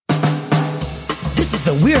This is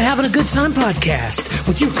the We're Having a Good Time podcast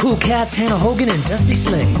with your cool cats, Hannah Hogan and Dusty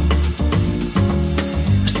Slay.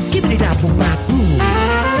 Skibbity-dap-boop-bap-boo.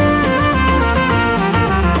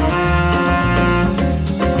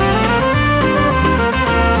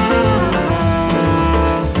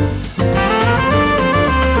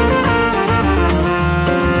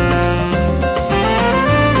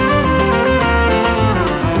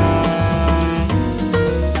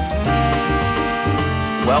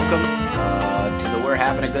 Welcome to the We're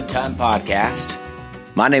Having a Good Time podcast.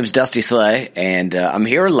 My name's Dusty Slay, and I'm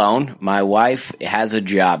here alone. My wife has a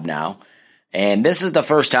job now, and this is the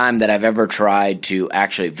first time that I've ever tried to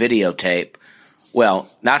actually videotape. Well,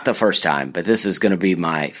 not the first time, but this is going to be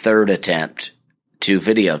my third attempt to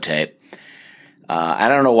videotape. I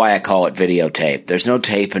don't know why I call it videotape. There's no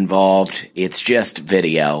tape involved. It's just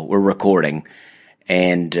video. We're recording,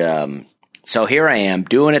 and so here I am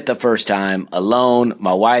doing it the first time alone.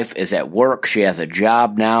 My wife is at work. She has a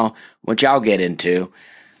job now, which I'll get into.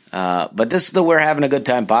 But this is the We're Having a Good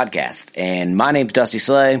Time podcast. And my name's Dusty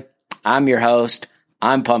Slay. I'm your host.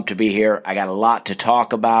 I'm pumped to be here. I got a lot to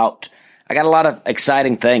talk about. I got a lot of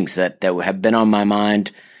exciting things that have been on my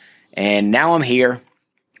mind. And now I'm here.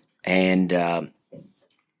 And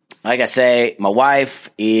like I say, my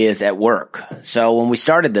wife is at work. So when we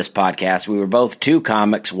started this podcast, we were both two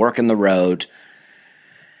comics working the road.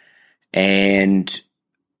 And,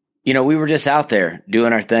 you know, we were just out there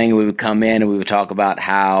doing our thing. We would come in and we would talk about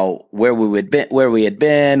where we had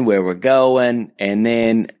been, where we're going. And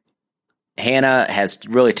then Hannah has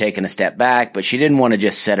really taken a step back, but she didn't want to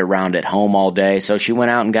just sit around at home all day. So she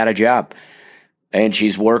went out and got a job. And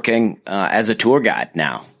she's working as a tour guide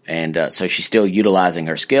now. And so she's still utilizing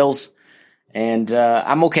her skills, and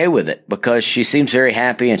I'm okay with it because she seems very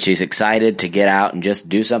happy and she's excited to get out and just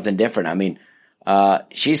do something different. I mean,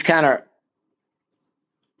 she's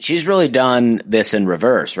really done this in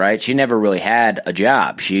reverse, right? She never really had a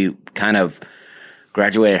job. She kind of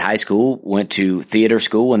graduated high school, went to theater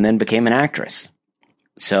school, and then became an actress.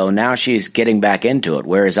 So now she's getting back into it,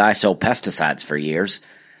 whereas I sold pesticides for years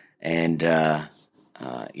and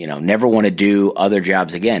never want to do other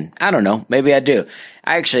jobs again. I don't know. Maybe I do.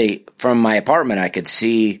 Actually, from my apartment, I could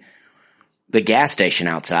see the gas station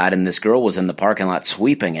outside, and this girl was in the parking lot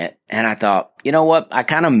sweeping it. And I thought, you know what? I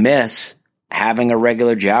kind of miss having a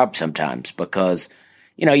regular job sometimes because,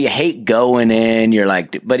 you know, you hate going in. You're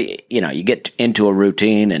like, but, you know, you get into a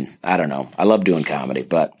routine, and I don't know. I love doing comedy,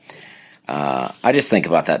 but I just think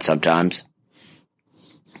about that sometimes.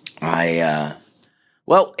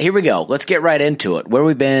 Well, here we go. Let's get right into it. Where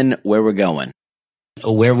we've been, where we're going.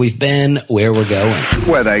 Where we've been, where we're going.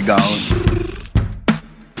 Where they going?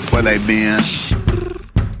 Where they been?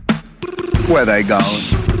 Where they going?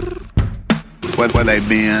 Where they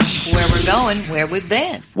been? Where we're going, where we've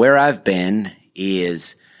been. Where I've been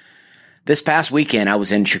is this past weekend I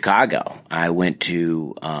was in Chicago. I went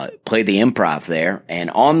to play the Improv there, and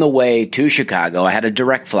on the way to Chicago I had a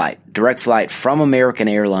direct flight from American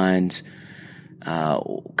Airlines.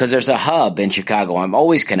 Because there's a hub in Chicago. I'm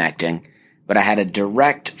always connecting, but I had a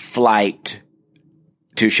direct flight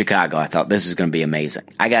to Chicago. I thought this is going to be amazing.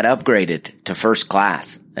 I got upgraded to first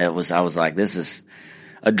class. I was like, this is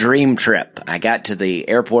a dream trip. I got to the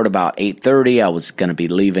airport about 8:30. I was going to be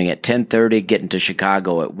leaving at 10:30, getting to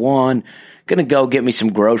Chicago at 1. Going to go get me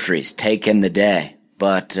some groceries, take in the day.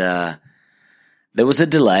 But there was a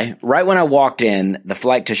delay. Right when I walked in, the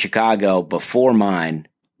flight to Chicago before mine,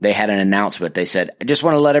 they had an announcement. They said, I just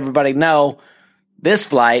want to let everybody know this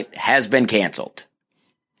flight has been canceled.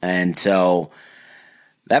 And so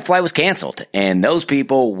that flight was canceled, and those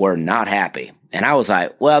people were not happy. And I was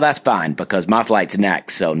like, well, that's fine because my flight's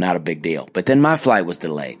next, so not a big deal. But then my flight was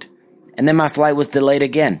delayed. And then my flight was delayed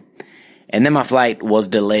again. And then my flight was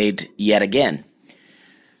delayed yet again.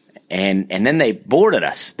 And then they boarded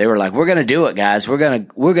us. They were like, we're going to do it, guys. We're going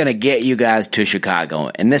to get you guys to Chicago.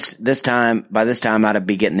 And by this time, I'd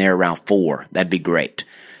be getting there around 4. That'd be great.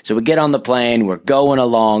 So we get on the plane. We're going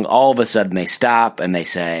along. All of a sudden, they stop and they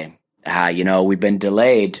say, we've been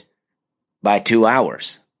delayed by 2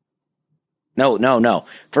 hours. No.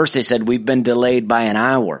 First, they said, we've been delayed by an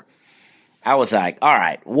hour. I was like, all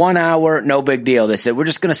right, 1 hour, no big deal. They said, we're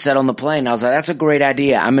just going to sit on the plane. I was like, that's a great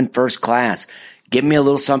idea. I'm in first class. Give me a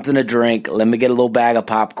little something to drink. Let me get a little bag of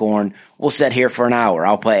popcorn. We'll sit here for an hour.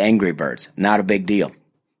 I'll play Angry Birds. Not a big deal.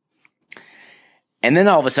 And then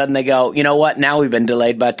all of a sudden they go, you know what? Now we've been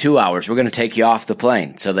delayed by 2 hours. We're going to take you off the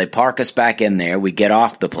plane. So they park us back in there. We get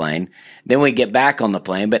off the plane. Then we get back on the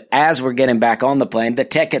plane. But as we're getting back on the plane, the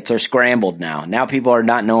tickets are scrambled now. Now people are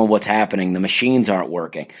not knowing what's happening. The machines aren't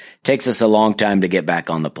working. It takes us a long time to get back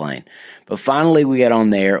on the plane. But finally we get on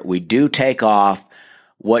there. We do take off.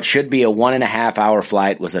 what should be a 1.5 hour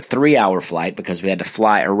flight was a 3 hour flight because we had to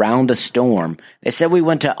fly around a storm. They said we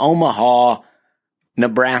went to Omaha,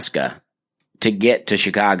 Nebraska to get to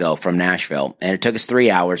Chicago from Nashville. And it took us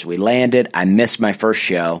 3 hours. We landed. I missed my first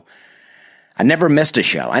show. I never missed a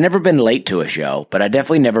show. I never been late to a show, but I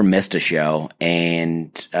definitely never missed a show.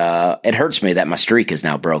 And it hurts me that my streak is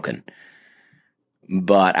now broken.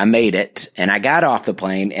 But I made it, and I got off the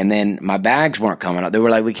plane, and then my bags weren't coming up. They were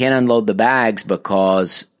like, we can't unload the bags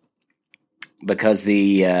because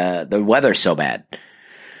the weather's so bad.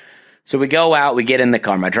 So we go out, we get in the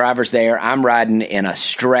car. My driver's there. I'm riding in a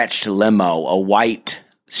stretched limo, a white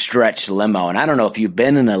stretched limo. And I don't know if you've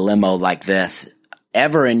been in a limo like this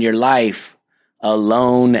ever in your life,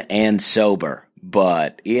 alone and sober,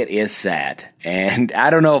 but it is sad. And I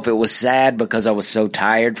don't know if it was sad because I was so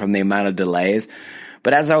tired from the amount of delays.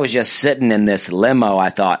 But as I was just sitting in this limo, I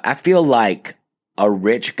thought, I feel like a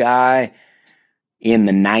rich guy in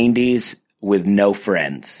the 90s with no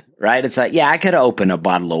friends, right? It's like, yeah, I could open a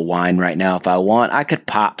bottle of wine right now if I want. I could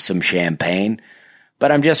pop some champagne,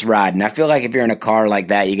 but I'm just riding. I feel like if you're in a car like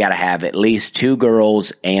that, you got to have at least 2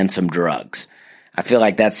 girls and some drugs. I feel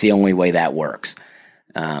like that's the only way that works.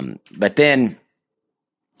 But then,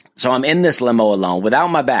 so I'm in this limo alone without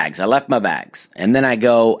my bags. I left my bags. And then I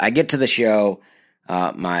get to the show.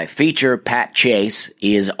 My feature, Pat Chase,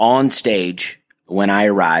 is on stage when I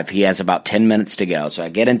arrive. He has about 10 minutes to go. So I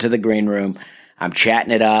get into the green room. I'm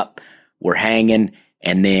chatting it up. We're hanging.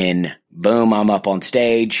 And then, boom, I'm up on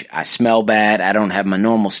stage. I smell bad. I don't have my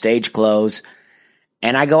normal stage clothes.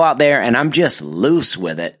 And I go out there, and I'm just loose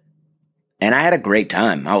with it. And I had a great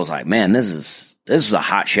time. I was like, man, this was a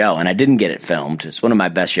hot show. And I didn't get it filmed. It's one of my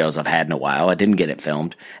best shows I've had in a while. I didn't get it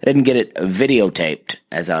filmed. I didn't get it videotaped,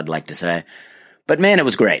 as I would like to say. But man, it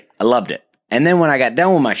was great. I loved it. And then when I got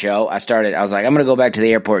done with my show, I was like, I'm going to go back to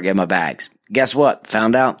the airport and get my bags. Guess what?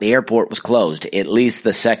 Found out the airport was closed. At least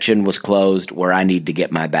the section was closed where I need to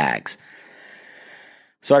get my bags.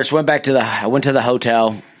 So I just went to the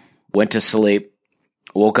hotel, went to sleep,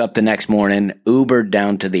 woke up the next morning, Ubered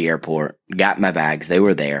down to the airport, got my bags. They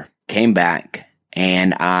were there, came back,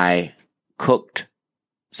 and I cooked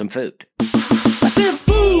some food. I said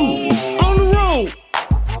food on the road.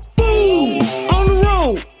 Food on the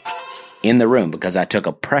road. In the room, because I took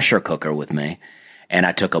a pressure cooker with me, and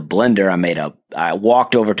I took a blender. I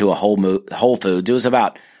walked over to a Whole Foods. It was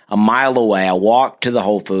about a mile away. I walked to the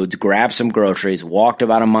Whole Foods, grabbed some groceries, walked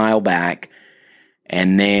about a mile back,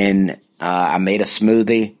 and then I made a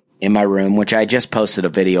smoothie in my room, which I just posted a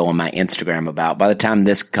video on my Instagram about. By the time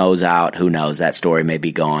this goes out, who knows? That story may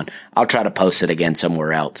be gone. I'll try to post it again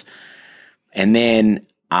somewhere else. And then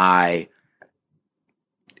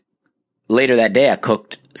later that day, I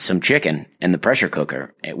cooked some chicken in the pressure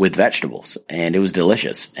cooker with vegetables, and it was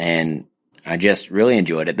delicious. And I just really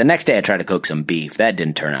enjoyed it. The next day, I tried to cook some beef. That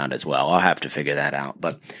didn't turn out as well. I'll have to figure that out.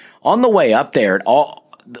 But on the way up there,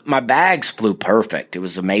 my bags flew perfect. It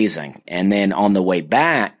was amazing. And then on the way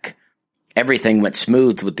back, everything went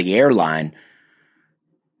smooth with the airline,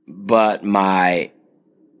 but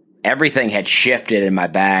everything had shifted in my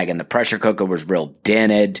bag, and the pressure cooker was real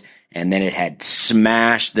dented, and then it had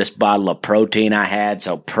smashed this bottle of protein I had,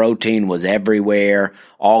 so protein was everywhere,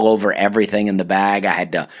 all over everything in the bag. I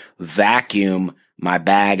had to vacuum my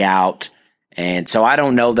bag out. And so I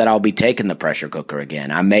don't know that I'll be taking the pressure cooker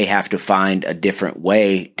again. I may have to find a different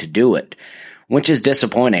way to do it, which is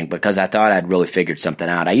disappointing because I thought I'd really figured something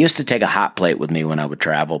out. I used to take a hot plate with me when I would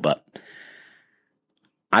travel, but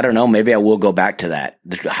I don't know. Maybe I will go back to that.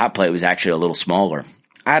 The hot plate was actually a little smaller.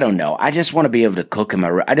 I don't know. I just want to be able to cook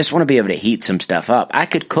I just want to be able to heat some stuff up. I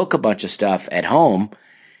could cook a bunch of stuff at home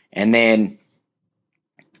and then,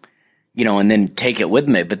 and then take it with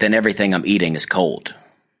me, but then everything I'm eating is cold.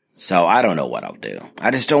 So I don't know what I'll do.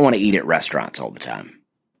 I just don't want to eat at restaurants all the time.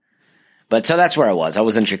 But so that's where I was. I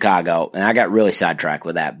was in Chicago, and I got really sidetracked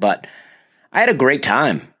with that. But I had a great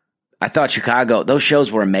time. I thought Chicago, those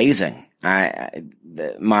shows were amazing. My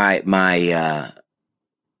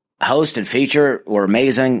host and feature were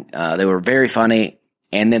amazing. They were very funny.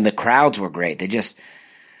 And then the crowds were great.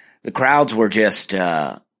 The crowds were just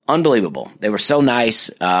unbelievable. They were so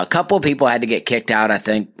nice. A couple of people had to get kicked out, I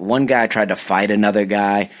think. One guy tried to fight another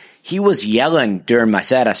guy. He was yelling during my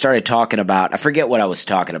set. I started talking about, I forget what I was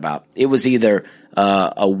talking about. It was either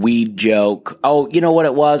a weed joke. Oh, you know what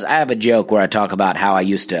it was? I have a joke where I talk about how I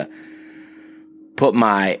used to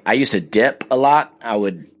dip a lot. I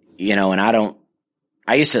would,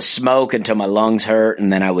 I used to smoke until my lungs hurt,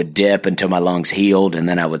 and then I would dip until my lungs healed, and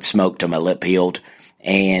then I would smoke till my lip healed.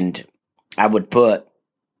 And I would I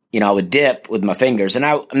would dip with my fingers, and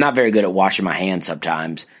I'm not very good at washing my hands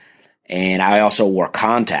sometimes. And I also wore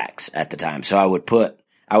contacts at the time. So I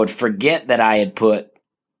would forget that I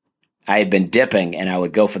had been dipping, and I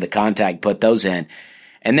would go for the contact, put those in,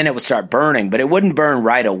 and then it would start burning, but it wouldn't burn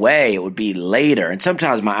right away. It would be later. And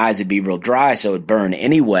sometimes my eyes would be real dry, so it would burn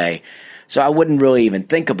anyway. So I wouldn't really even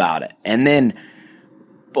think about it.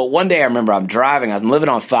 But one day I remember I'm driving. I'm living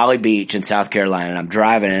on Folly Beach in South Carolina, and I'm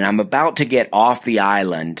driving, and I'm about to get off the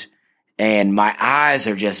island, and my eyes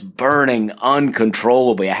are just burning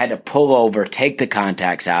uncontrollably. I had to pull over, take the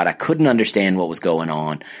contacts out. I couldn't understand what was going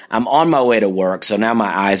on. I'm on my way to work, so now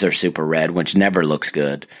my eyes are super red, which never looks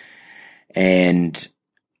good.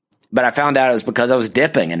 But I found out it was because I was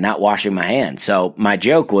dipping and not washing my hands. So my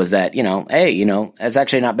joke was that, hey, that's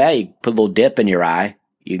actually not bad. You put a little dip in your eye.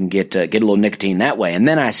 You can get a little nicotine that way. And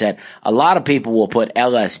then I said, a lot of people will put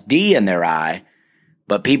LSD in their eye,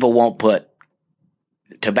 but people won't put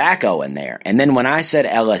tobacco in there. And then when I said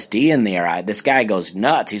LSD in their eye, this guy goes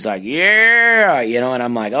nuts. He's like, yeah, and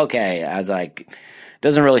I'm like, okay. I was like,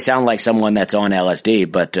 doesn't really sound like someone that's on LSD,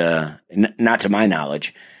 but not to my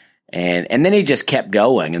knowledge. And then he just kept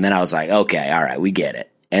going. And then I was like, okay, all right, we get it.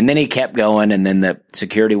 And then he kept going, and then the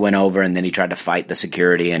security went over, and then he tried to fight the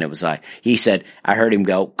security, and it was like, he said, I heard him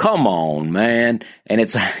go, come on, man. And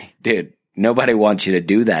it's like, dude, nobody wants you to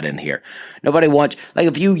do that in here. Nobody wants, like,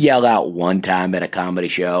 if you yell out one time at a comedy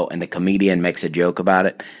show and the comedian makes a joke about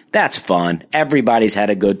it, that's fun. Everybody's had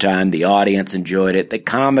a good time. The audience enjoyed it. The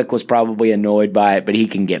comic was probably annoyed by it, but he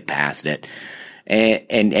can get past it.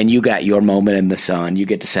 And you got your moment in the sun. You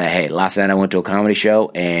get to say, hey, last night I went to a comedy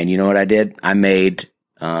show, and you know what I did? I made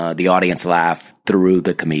the audience laugh through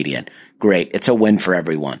the comedian. Great. It's a win for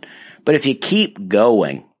everyone. But if you keep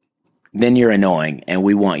going, then you're annoying, and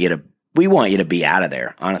we want you to be out of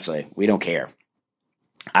there. Honestly, we don't care.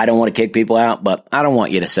 I don't want to kick people out, but I don't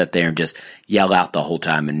want you to sit there and just yell out the whole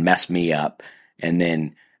time and mess me up and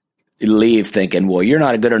then leave thinking, well, you're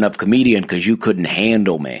not a good enough comedian because you couldn't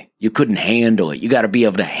handle me. You couldn't handle it. You got to be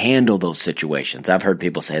able to handle those situations. I've heard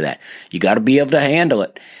people say that. You got to be able to handle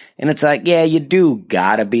it. And it's like, yeah, you do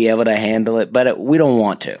got to be able to handle it, but we don't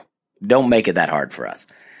want to. Don't make it that hard for us.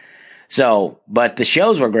 So, but the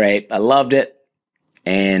shows were great. I loved it.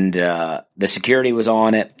 And the security was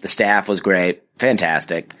on it. The staff was great.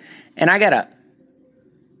 Fantastic. And I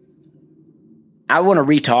want to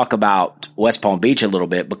re-talk about West Palm Beach a little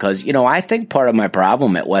bit because, I think part of my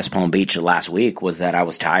problem at West Palm Beach last week was that I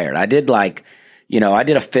was tired. I did I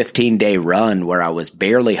did a 15-day run where I was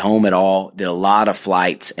barely home at all, did a lot of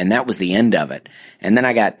flights, and that was the end of it. And then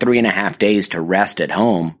I got 3.5 days to rest at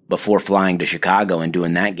home before flying to Chicago and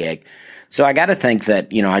doing that gig. So I got to think that,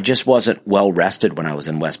 I just wasn't well rested when I was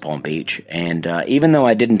in West Palm Beach. And even though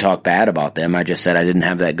I didn't talk bad about them, I just said I didn't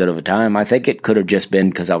have that good of a time. I think it could have just been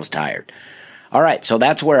because I was tired. All right, so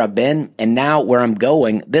that's where I've been, and now where I'm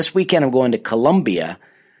going. This weekend I'm going to Columbia,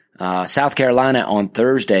 South Carolina on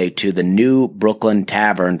Thursday to the New Brooklyn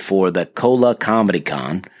Tavern for the Cola Comedy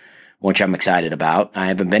Con, which I'm excited about. I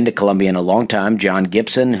haven't been to Columbia in a long time. John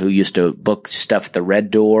Gibson, who used to book stuff at the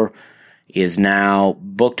Red Door, is now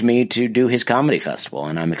booked me to do his comedy festival,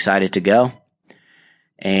 and I'm excited to go.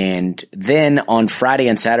 And then on Friday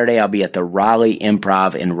and Saturday, I'll be at the Raleigh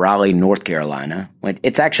Improv in Raleigh, North Carolina.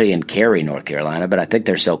 It's actually in Cary, North Carolina, but I think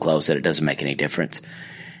they're so close that it doesn't make any difference.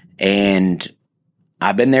 And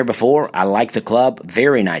I've been there before. I like the club.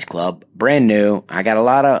 Very nice club. Brand new. I got a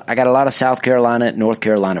lot of South Carolina, North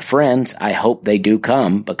Carolina friends. I hope they do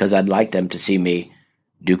come because I'd like them to see me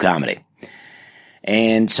do comedy.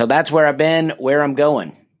 And so that's where I've been, where I'm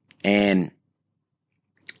going. And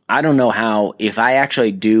I don't know how, if I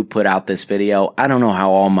actually do put out this video, I don't know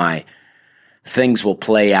how all my things will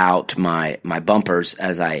play out, my bumpers,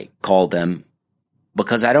 as I call them,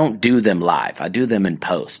 because I don't do them live. I do them in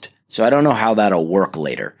post. So I don't know how that'll work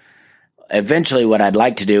later. Eventually, what I'd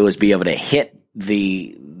like to do is be able to hit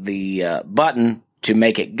the button to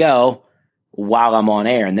make it go while I'm on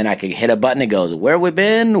air, and then I could hit a button that goes, where we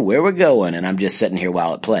been, where we're going, and I'm just sitting here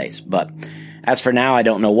while it plays. But as for now, I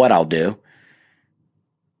don't know what I'll do.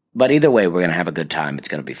 But either way, we're going to have a good time. It's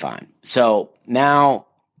going to be fine. So now,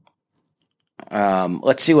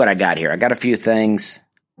 let's see what I got here. I got a few things.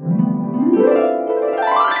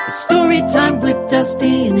 It's story time with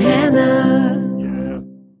Dusty and Hannah. Yeah.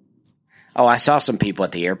 Oh, I saw some people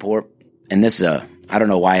at the airport, and this is I don't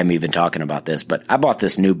know why I'm even talking about this, but I bought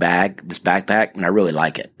this new bag, this backpack, and I really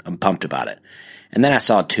like it. I'm pumped about it. And then I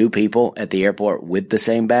saw two people at the airport with the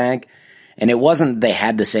same bag. And it wasn't that they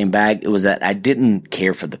had the same bag. It was that I didn't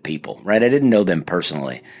care for the people, right? I didn't know them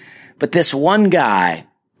personally. But this one guy,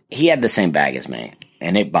 he had the same bag as me,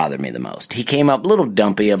 and it bothered me the most. He came up, a little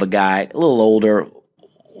dumpy of a guy, a little older,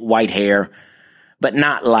 white hair. but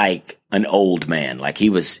not like an old man. Like he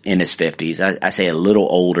was in his 50s. I say a little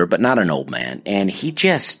older, but not an old man. And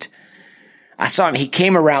I saw him. He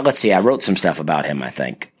came around. Let's see. I wrote some stuff about him, I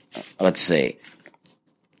think. Let's see.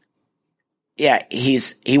 Yeah,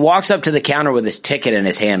 he walks up to the counter with his ticket in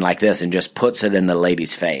his hand like this and just puts it in the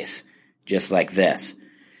lady's face, just like this.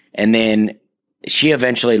 And then she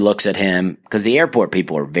eventually looks at him, because the airport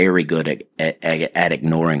people are very good at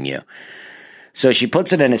ignoring you. So she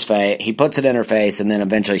puts it in his face, he puts it in her face, and then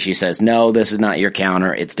eventually she says, "No, this is not your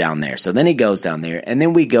counter, it's down there." So then he goes down there, and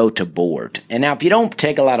then we go to board. And now if you don't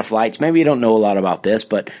take a lot of flights, maybe you don't know a lot about this,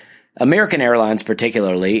 but American Airlines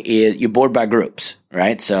particularly, is you board by groups,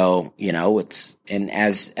 right? So, and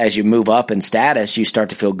as you move up in status, you start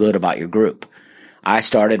to feel good about your group. I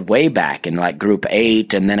started way back in like group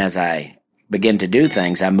 8, and then as I begin to do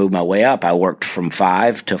things, I moved my way up. I worked from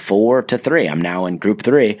 5 to 4 to 3. I'm now in group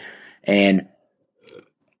 3, and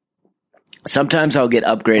sometimes I'll get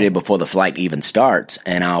upgraded before the flight even starts,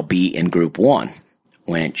 and I'll be in group 1,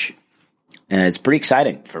 which is pretty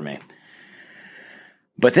exciting for me.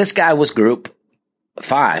 But this guy was group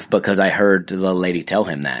 5 because I heard the lady tell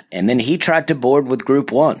him that. And then he tried to board with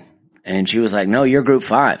group 1. And she was like, "No, you're group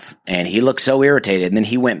 5. And he looked so irritated. And then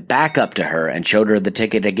he went back up to her and showed her the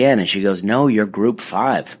ticket again. And she goes, "No, you're group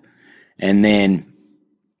 5. And then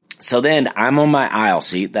I'm on my aisle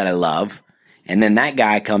seat that I love. And then that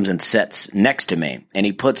guy comes and sits next to me, and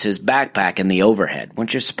he puts his backpack in the overhead, when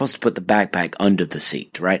you're supposed to put the backpack under the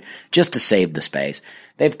seat, right? Just to save the space.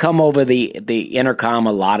 They've come over the intercom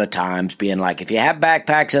a lot of times being like, if you have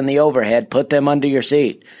backpacks in the overhead, put them under your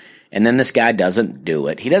seat. And then this guy doesn't do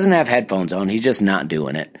it. He doesn't have headphones on. He's just not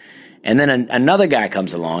doing it. And then another guy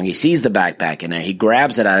comes along. He sees the backpack in there. He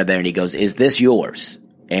grabs it out of there, and he goes, "Is this yours?"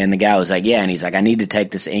 And the guy was like, "Yeah." And he's like, "I need to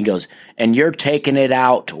take this." And he goes, "And you're taking it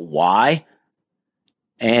out. Why?"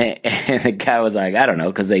 And the guy was like, "I don't know,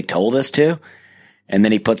 because they told us to." And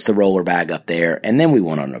then he puts the roller bag up there, and then we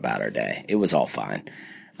went on about our day. It was all fine.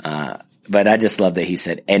 But I just love that he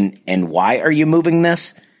said, and why are you moving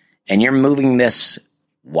this? And you're moving this,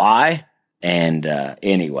 why? And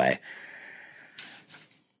anyway.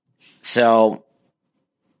 So,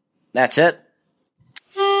 that's it.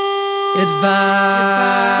 Advice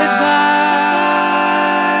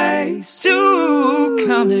to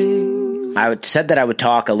comics. I said that I would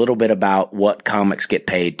talk a little bit about what comics get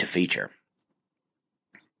paid to feature.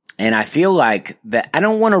 And I feel like that I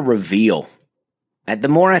don't want to reveal. The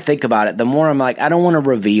more I think about it, the more I'm like, I don't want to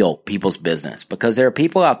reveal people's business, because there are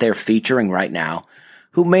people out there featuring right now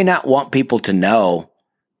who may not want people to know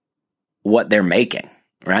what they're making,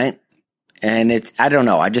 right? And I don't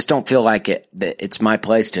know. I just don't feel like it's my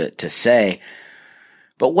place to say.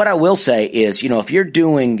 But what I will say is, if you're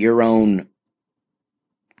doing your own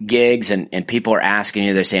gigs and people are asking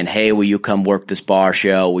you, they're saying, "Hey, will you come work this bar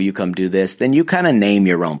show? Will you come do this?" Then you kind of name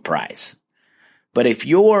your own price. But if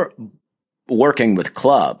you're working with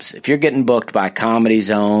clubs, if you're getting booked by Comedy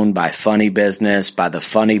Zone, by Funny Business, by the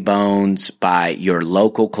Funny Bones, by your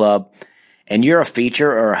local club, and you're a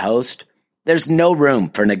feature or a host, there's no room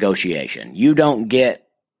for negotiation. You don't get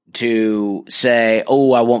to say,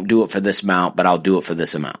 "Oh, I won't do it for this amount, but I'll do it for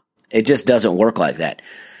this amount." It just doesn't work like that.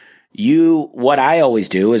 What I always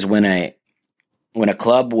do is when a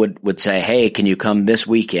club would say, "Hey, can you come this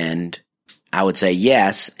weekend?" I would say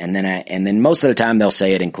yes, and then most of the time they'll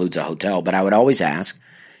say it includes a hotel, but I would always ask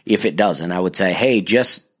if it doesn't. I would say, "Hey,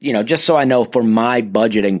 just so I know for my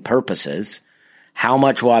budgeting purposes, how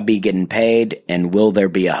much will I be getting paid, and will there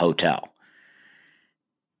be a hotel?"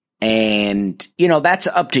 And that's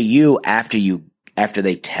up to you after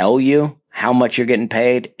they tell you how much you're getting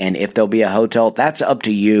paid and if there'll be a hotel. That's up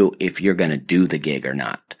to you if you're going to do the gig or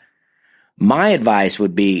not. My advice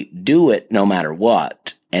would be do it no matter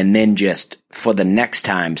what. And then just for the next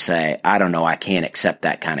time say, "I don't know, I can't accept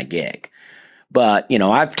that kind of gig." But,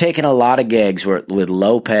 I've taken a lot of gigs with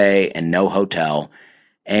low pay and no hotel,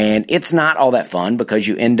 and it's not all that fun because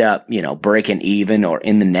you end up, breaking even or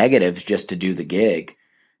in the negatives just to do the gig.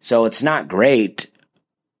 So it's not great.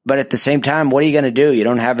 But at the same time, what are you going to do? You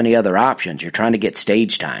don't have any other options. You're trying to get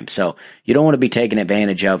stage time. So you don't want to be taken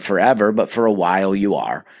advantage of forever, but for a while you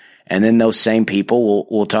are. And then those same people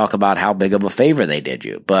will talk about how big of a favor they did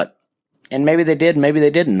you. And maybe they did, maybe they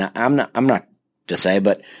didn't. I'm not to say,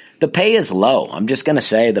 but the pay is low. I'm just going to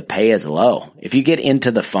say the pay is low. If you get into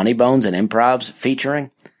the Funny Bones and Improvs featuring,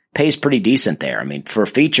 pay's pretty decent there. I mean, for a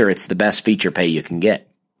feature, it's the best feature pay you can get.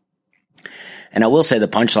 And I will say the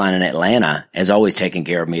Punchline in Atlanta has always taken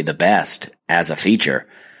care of me the best as a feature.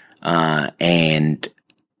 And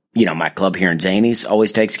my club here in Zanies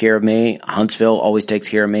always takes care of me. Huntsville always takes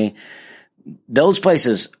care of me. Those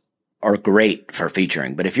places are great for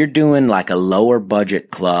featuring. But if you're doing like a lower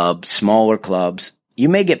budget club, smaller clubs, you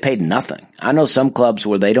may get paid nothing. I know some clubs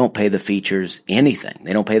where they don't pay the features anything.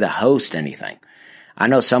 They don't pay the host anything. I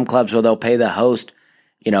know some clubs where they'll pay the host,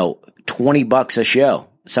 $20 a show.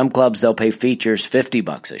 Some clubs they'll pay features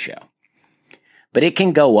 $50 a show. But it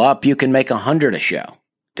can go up. You can make $100 a show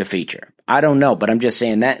to feature. I don't know, but I'm just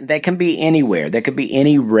saying that can be anywhere. There could be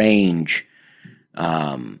any range.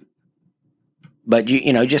 But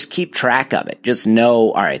just keep track of it. Just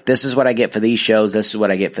know, all right, this is what I get for these shows. This is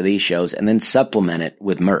what I get for these shows, and then supplement it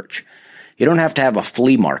with merch. You don't have to have a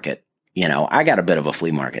flea market. I got a bit of a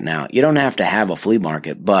flea market now. You don't have to have a flea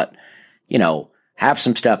market, but, have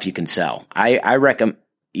some stuff you can sell. I recommend,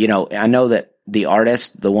 I know that the artists,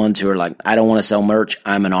 the ones who are like, I don't want to sell merch.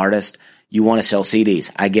 I'm an artist. You want to sell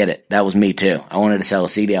CDs. I get it. That was me too. I wanted to sell a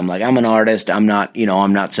CD. I'm like, I'm an artist. I'm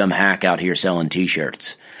not some hack out here selling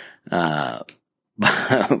t-shirts. But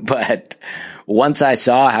once I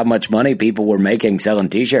saw how much money people were making selling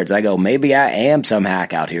t-shirts, I go, maybe I am some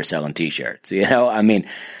hack out here selling t-shirts.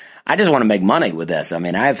 I just want to make money with this.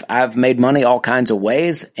 I've made money all kinds of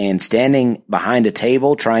ways, and standing behind a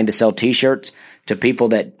table trying to sell t-shirts to people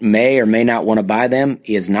that may or may not want to buy them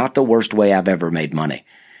is not the worst way I've ever made money.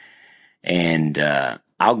 And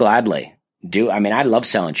I'll gladly do. I love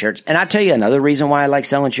selling shirts. And I tell you another reason why I like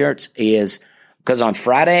selling shirts is because on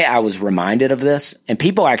Friday I was reminded of this, and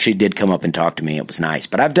people actually did come up and talk to me. It was nice.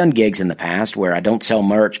 But I've done gigs in the past where I don't sell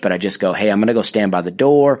merch, but I just go, hey, I'm going to go stand by the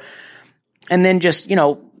door and then just,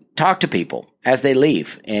 talk to people as they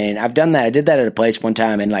leave. And I've done that. I did that at a place one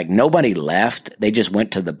time, and like nobody left. They just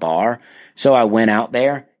went to the bar. So I went out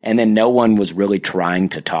there, and then no one was really trying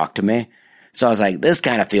to talk to me. So I was like, this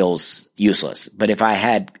kind of feels useless. But if I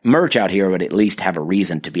had merch out here, I would at least have a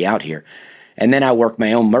reason to be out here. And then I work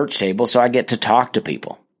my own merch table, so I get to talk to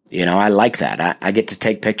people. I like that. I get to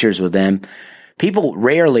take pictures with them. People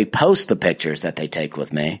rarely post the pictures that they take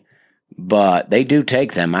with me, but they do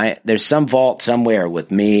take them. There's some vault somewhere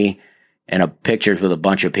with me and pictures with a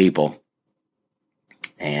bunch of people,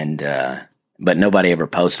 and but nobody ever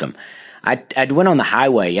posts them. I went on the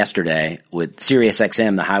highway yesterday with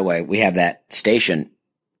SiriusXM, the highway. We have that station.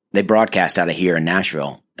 They broadcast out of here in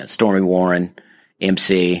Nashville. Stormy Warren,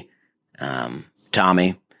 MC,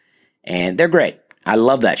 Tommy, and they're great. I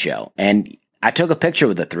love that show. And I took a picture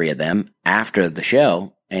with the three of them after the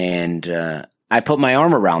show, and I put my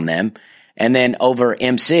arm around them, and then over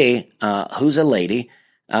MC, who's a lady,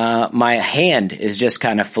 my hand is just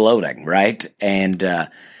kind of floating, right? And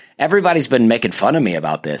everybody's been making fun of me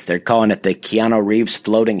about this. They're calling it the Keanu Reeves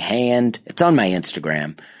floating hand. It's on my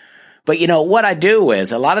Instagram. But what I do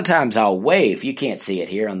is a lot of times I'll wave. You can't see it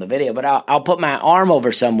here on the video, but I'll put my arm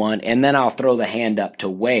over someone, and then I'll throw the hand up to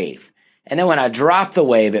wave. And then when I drop the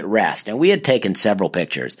wave, it rests. And we had taken several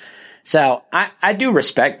pictures. So I do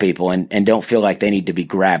respect people and don't feel like they need to be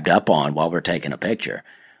grabbed up on while we're taking a picture.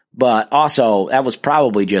 But also, that was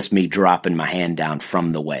probably just me dropping my hand down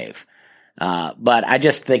from the wave. But I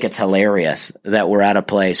just think it's hilarious that we're at a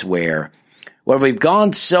place where we've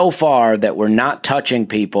gone so far that we're not touching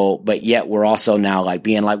people, but yet we're also now like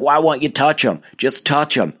being like, why won't you touch them? Just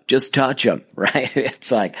touch them. Just touch them. Right?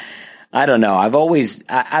 It's like, I don't know. I've always,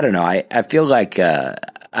 I don't know. I feel like,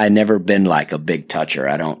 I never been like a big toucher.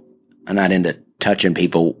 I'm not into touching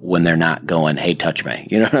people when they're not going, hey, touch me.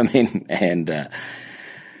 You know what I mean? And, but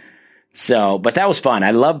that was fun.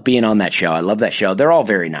 I love being on that show. I love that show. They're all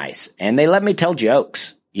very nice, and they let me tell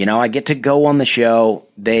jokes. I get to go on the show.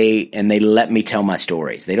 They let me tell my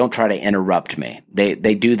stories. They don't try to interrupt me. They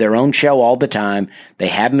do their own show all the time. They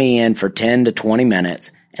have me in for 10 to 20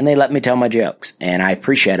 minutes, and they let me tell my jokes. And I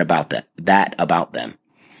appreciate that about them.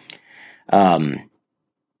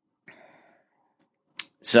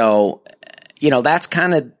 So, that's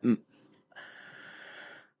kind of,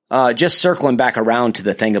 just circling back around to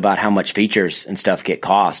the thing about how much features and stuff get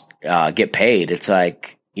paid. It's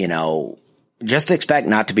like, just expect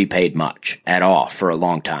not to be paid much at all for a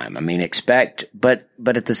long time. But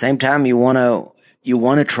at the same time, you want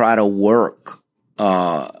to try to work,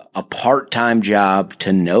 a part-time job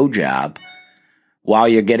to no job while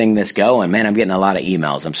you're getting this going. Man, I'm getting a lot of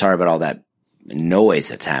emails. I'm sorry about all that noise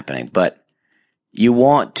that's happening, but you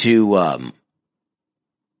want to,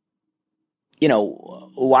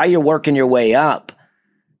 while you're working your way up,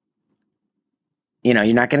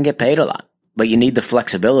 you're not going to get paid a lot, but you need the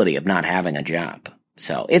flexibility of not having a job.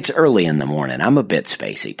 So it's early in the morning. I'm a bit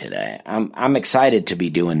spacey today. I'm excited to be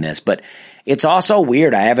doing this, but it's also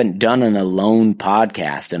weird. I haven't done an alone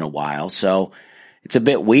podcast in a while, so it's a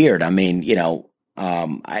bit weird.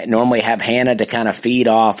 I normally have Hannah to kind of feed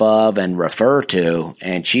off of and refer to,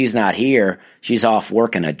 and she's not here. She's off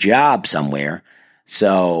working a job somewhere.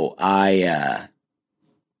 So I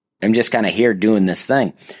am just kind of here doing this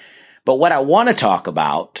thing. But what I want to talk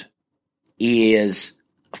about is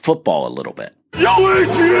football a little bit. Yo,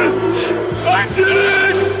 Adrian! I did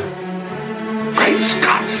it! Great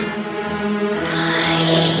Scott!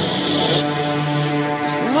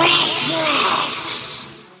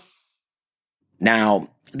 Now,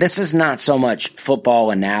 this is not so much football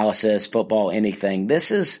analysis, football anything. This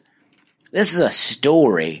is a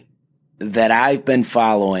story that I've been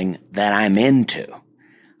following that I'm into.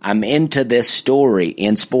 I'm into this story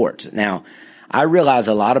in sports. Now, I realize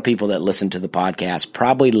a lot of people that listen to the podcast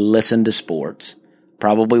probably listen to sports,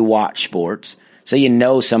 probably watch sports, so you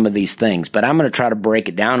know some of these things. But I'm going to try to break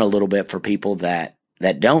it down a little bit for people that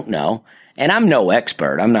don't know. And I'm no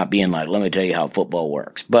expert. I'm not being like, let me tell you how football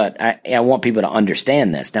works. But I want people to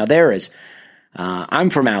understand this. Now, I'm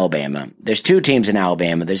from Alabama. There's two teams in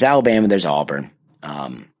Alabama. There's Alabama, there's Auburn.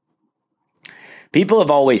 People have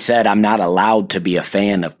always said I'm not allowed to be a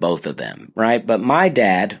fan of both of them, right? But my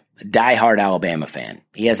dad, a diehard Alabama fan.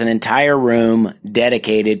 He has an entire room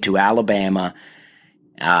dedicated to Alabama.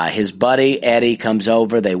 His buddy, Eddie, comes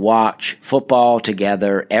over. They watch football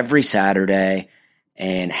together every Saturday.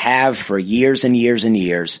 And have for years and years and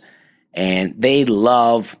years, and they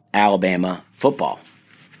love Alabama football.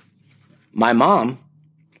 My mom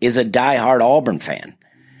is a diehard Auburn fan.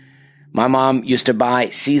 My mom used to buy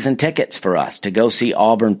season tickets for us to go see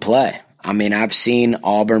Auburn play. I mean, I've seen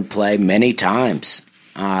Auburn play many times.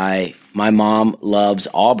 My mom loves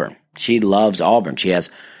Auburn. She loves Auburn. She has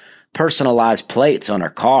personalized plates on her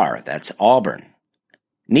car. That's Auburn.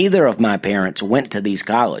 Neither of my parents went to these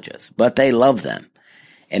colleges, but they love them.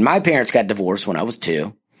 And my parents got divorced when I was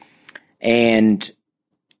 2, and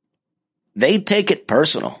they take it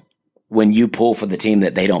personal when you pull for the team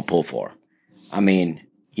that they don't pull for. I mean,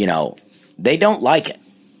 they don't like it.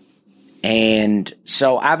 And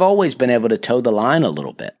so I've always been able to toe the line a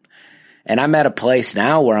little bit. And I'm at a place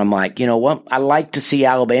now where I'm like, you know what? I like to see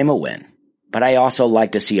Alabama win, but I also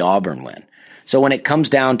like to see Auburn win. So when it comes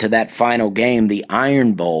down to that final game, the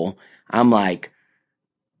Iron Bowl, I'm like,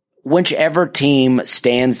 whichever team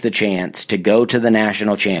stands the chance to go to the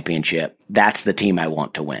national championship, that's the team I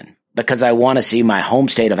want to win. Because I want to see my home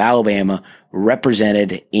state of Alabama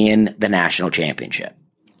represented in the national championship.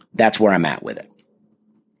 That's where I'm at with it.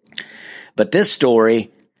 But this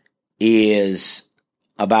story is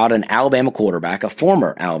about an Alabama quarterback, a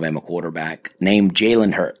former Alabama quarterback named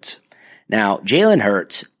Jalen Hurts. Now, Jalen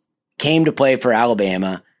Hurts came to play for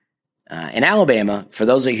Alabama. And Alabama, for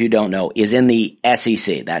those of you who don't know, is in the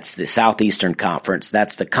SEC. That's the Southeastern Conference.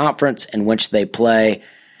 That's the conference in which they play.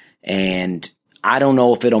 And I don't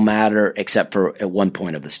know if it'll matter except for at one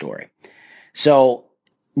point of the story. So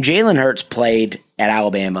Jalen Hurts played at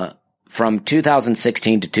Alabama from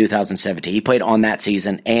 2016 to 2017. He played on that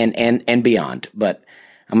season and beyond. But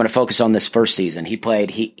I'm going to focus on this first season. He played.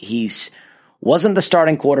 He's wasn't the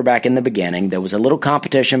starting quarterback in the beginning. There was a little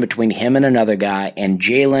competition between him and another guy, and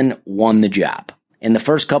Jalen won the job. In the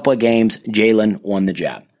first couple of games, Jalen won the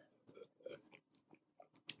job.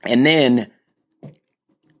 And then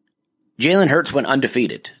Jalen Hurts went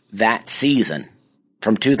undefeated that season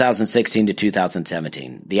from 2016 to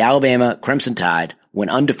 2017. The Alabama Crimson Tide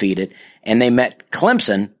went undefeated, and they met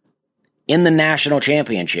Clemson in the national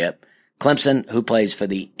championship. Clemson, who plays for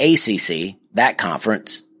the ACC, that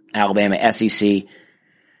conference, Alabama SEC,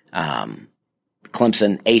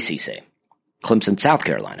 Clemson ACC, Clemson, South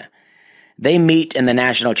Carolina. They meet in the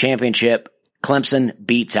national championship. Clemson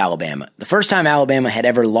beats Alabama. The first time Alabama had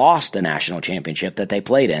ever lost a national championship that they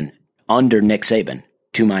played in under Nick Saban,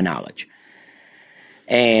 to my knowledge.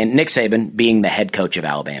 And Nick Saban being the head coach of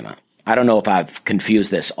Alabama. I don't know if I've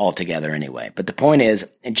confused this altogether anyway, but the point is,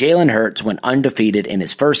 Jalen Hurts went undefeated in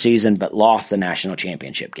his first season, but lost the national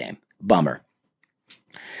championship game. Bummer.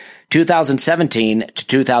 2017 to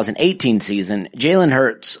 2018 season, Jalen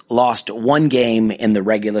Hurts lost one game in the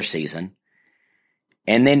regular season,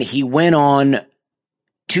 and then he went on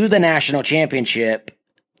to the national championship.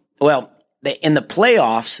 Well, in the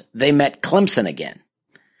playoffs, they met Clemson again.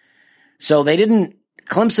 So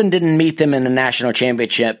Clemson didn't meet them in the national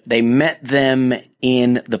championship. They met them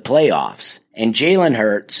in the playoffs. And Jalen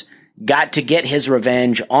Hurts got to get his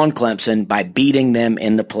revenge on Clemson by beating them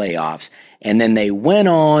in the playoffs. And then they went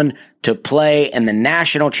on to play in the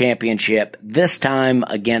national championship, this time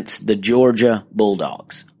against the Georgia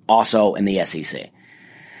Bulldogs, also in the SEC.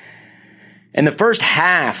 In the first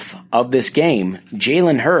half of this game,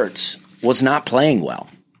 Jalen Hurts was not playing well.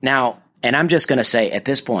 Now, and I'm just going to say at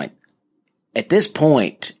this point, at this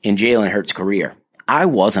point in Jalen Hurts' career, I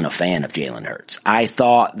wasn't a fan of Jalen Hurts. I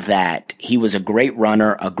thought that he was a great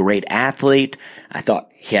runner, a great athlete. I thought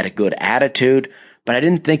he had a good attitude, but I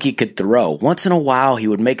didn't think he could throw. Once in a while, he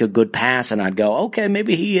would make a good pass, and I'd go, okay,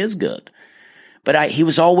 maybe he is good. But he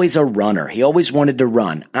was always a runner. He always wanted to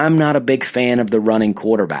run. I'm not a big fan of the running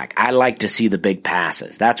quarterback. I like to see the big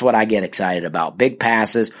passes. That's what I get excited about, big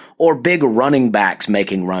passes or big running backs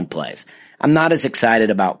making run plays. I'm not as excited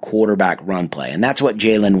about quarterback run play, and that's what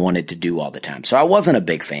Jalen wanted to do all the time. So I wasn't a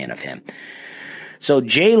big fan of him. So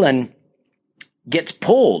Jalen gets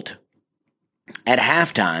pulled at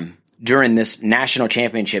halftime during this national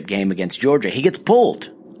championship game against Georgia. He gets pulled.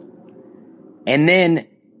 And then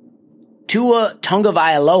Tua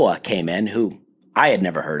Tagovailoa came in, who I had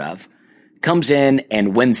never heard of, comes in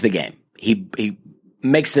and wins the game. He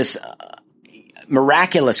makes this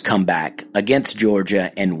miraculous comeback against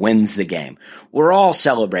Georgia and wins the game. We're all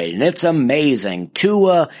celebrating. It's amazing.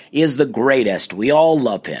 Tua is the greatest. We all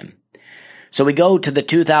love him. So we go to the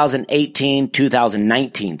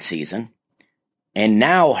 2018-2019 season, and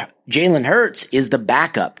now Jalen Hurts is the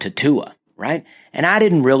backup to Tua, right? And I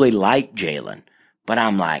didn't really like Jalen, but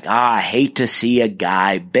I'm like, I hate to see a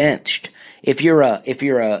guy benched. If you're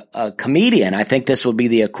a comedian, I think this would be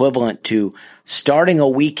the equivalent to starting a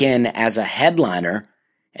weekend as a headliner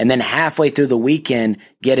and then halfway through the weekend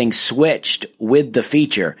getting switched with the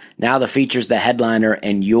feature. Now the feature's the headliner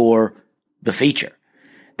and you're the feature.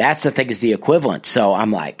 That's, I think, is the equivalent. So I'm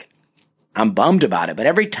like, I'm bummed about it. But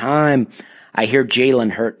every time I hear Jalen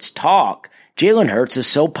Hurts talk, Jalen Hurts is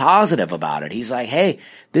so positive about it. He's like, hey,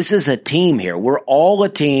 this is a team here. We're all a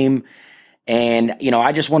team. And,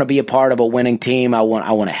 I just want to be a part of a winning team. I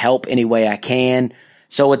want to help any way I can.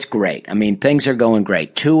 So it's great. I mean, things are going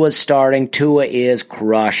great. Tua's starting. Tua is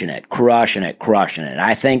crushing it.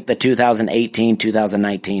 I think the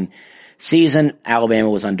 2018-2019 season, Alabama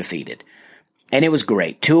was undefeated. And it was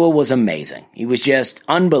great. Tua was amazing. He was just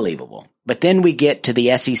unbelievable. But then we get to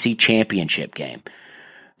the SEC championship game.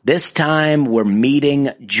 This time we're meeting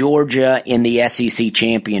Georgia in the SEC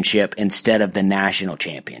championship instead of the national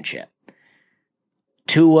championship.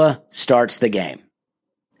 Tua starts the game.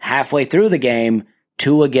 Halfway through the game,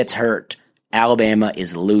 Tua gets hurt. Alabama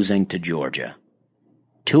is losing to Georgia.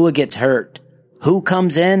 Tua gets hurt. Who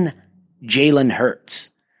comes in? Jalen Hurts.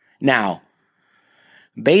 Now,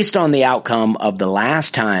 based on the outcome of the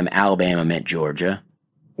last time Alabama met Georgia,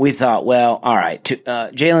 we thought, well, all right,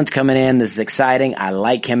 Jalen's coming in. This is exciting. I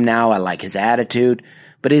like him now. I like his attitude.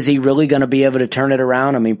 But is he really going to be able to turn it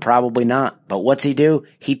around? I mean, probably not. But what's he do?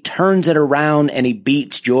 He turns it around and he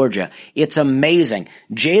beats Georgia. It's amazing.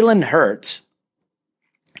 Jalen Hurts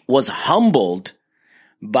was humbled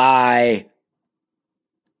by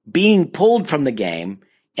being pulled from the game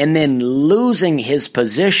and then losing his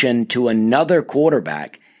position to another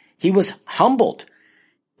quarterback. He was humbled.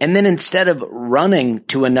 And then instead of running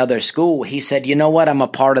to another school, he said, you know what? I'm a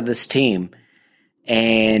part of this team.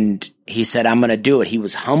 And he said, I'm going to do it. He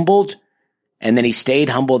was humbled, and then he stayed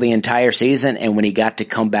humble the entire season. And when he got to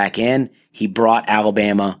come back in, he brought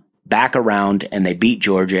Alabama back around, and they beat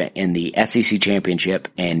Georgia in the SEC championship.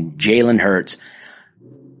 And Jalen Hurts,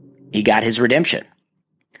 he got his redemption.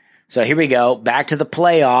 So here we go. Back to the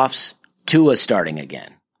playoffs. Tua's starting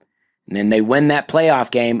again. And then they win that playoff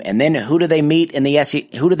game. And then who do they meet in the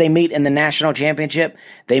Who do they meet in the national championship?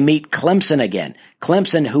 They meet Clemson again.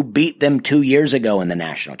 Clemson, who beat them 2 years ago in the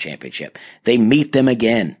national championship. They meet them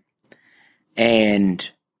again.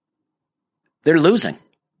 And they're losing.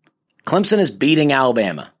 Clemson is beating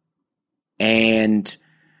Alabama. And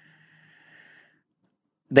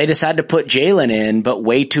they decide to put Jalen in, but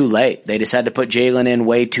way too late. They decide to put Jalen in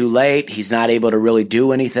way too late. He's not able to really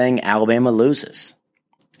do anything. Alabama loses.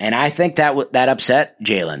 And I think that upset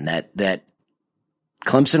Jalen, that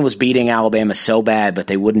Clemson was beating Alabama so bad, but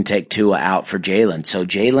they wouldn't take Tua out for Jalen. So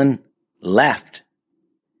Jalen left.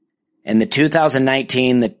 In the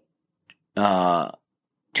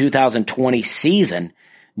 2020 season,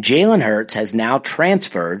 Jalen Hurts has now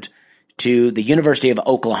transferred to the University of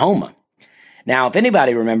Oklahoma. Now, if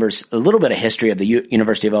anybody remembers a little bit of history of the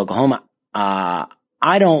University of Oklahoma, I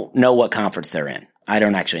don't know what conference they're in. I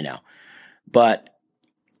don't actually know. But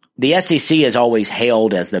the SEC is always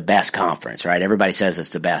hailed as the best conference, right? Everybody says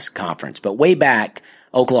it's the best conference. But way back,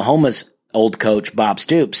 Oklahoma's old coach, Bob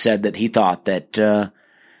Stoops, said that he thought that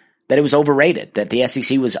it was overrated, that the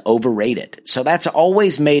SEC was overrated. So that's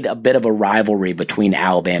always made a bit of a rivalry between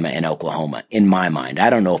Alabama and Oklahoma, in my mind.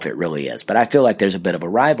 I don't know if it really is, but I feel like there's a bit of a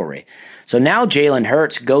rivalry. So now Jalen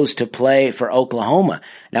Hurts goes to play for Oklahoma.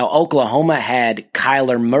 Now, Oklahoma had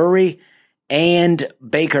Kyler Murray and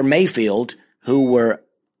Baker Mayfield, who were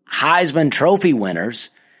Heisman Trophy winners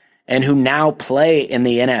and who now play in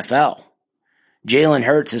the NFL. Jalen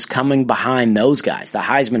Hurts is coming behind those guys. The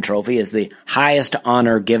Heisman Trophy is the highest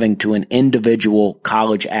honor given to an individual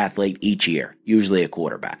college athlete each year, usually a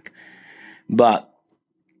quarterback. But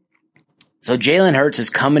so Jalen Hurts is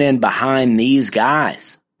coming in behind these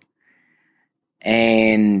guys.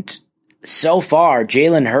 And so far,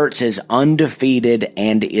 Jalen Hurts is undefeated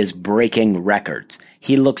and is breaking records.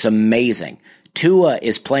 He looks amazing. Tua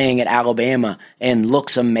is playing at Alabama and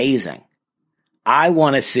looks amazing. I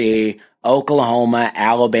want to see Oklahoma,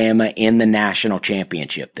 Alabama in the national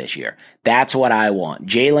championship this year. That's what I want.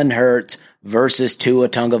 Jalen Hurts versus Tua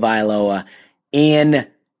Tagovailoa in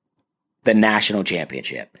the national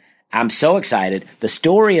championship. I'm so excited. The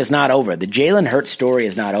story is not over. The Jalen Hurts story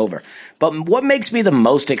is not over. But what makes me the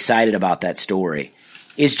most excited about that story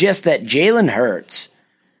is just that Jalen Hurts,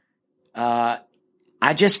 I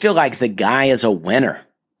just feel like the guy is a winner.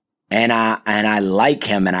 And I like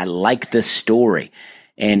him, and I like this story.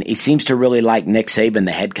 And he seems to really like Nick Saban,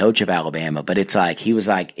 the head coach of Alabama. But it's like, he was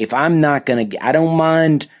like, if I'm not going to, I don't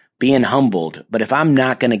mind being humbled, but if I'm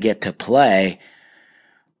not going to get to play,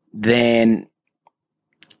 then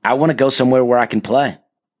I want to go somewhere where I can play.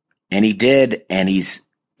 And he did, and he's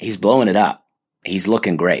blowing it up. He's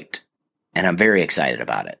looking great. And I'm very excited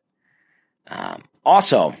about it.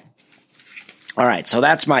 Also, all right, so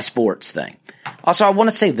that's my sports thing. Also, I want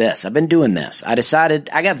to say this. I've been doing this. I decided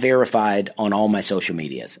I got verified on all my social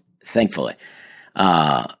medias, thankfully.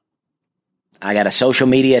 I got a social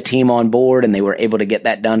media team on board, and they were able to get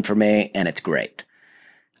that done for me, and it's great.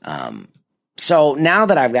 So now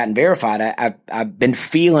that I've gotten verified, I've been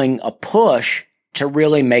feeling a push to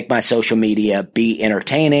really make my social media be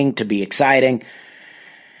entertaining, to be exciting.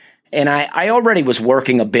 And I already was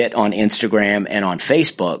working a bit on Instagram and on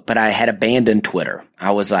Facebook, but I had abandoned Twitter.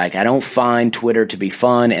 I was like, I don't find Twitter to be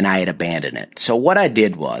fun, and I had abandoned it. So what I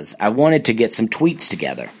did was I wanted to get some tweets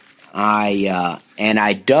together. I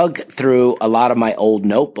dug through a lot of my old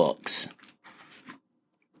notebooks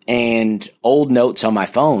and old notes on my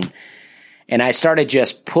phone. And I started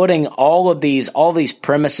just putting all these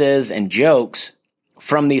premises and jokes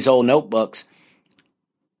from these old notebooks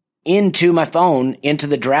into my phone, into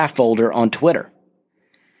the draft folder on Twitter.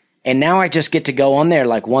 And now I just get to go on there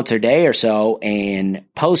like once a day or so and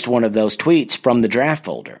post one of those tweets from the draft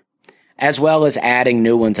folder, as well as adding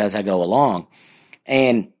new ones as I go along.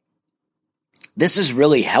 And this has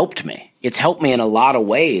really helped me. It's helped me in a lot of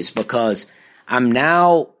ways because I'm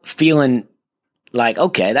now feeling like,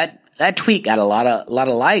 okay, that tweet got a lot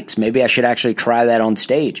of likes. Maybe I should actually try that on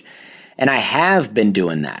stage. And I have been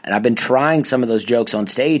doing that. And I've been trying some of those jokes on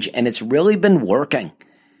stage, and it's really been working.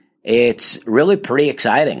 It's really pretty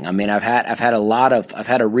exciting. I mean, I've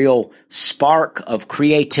had a real spark of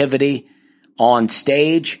creativity on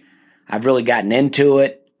stage. I've really gotten into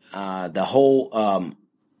it. The whole, I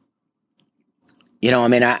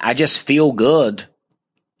just feel good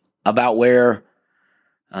about where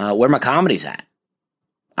my comedy's at.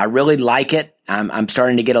 I really like it. I'm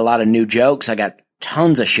starting to get a lot of new jokes. I got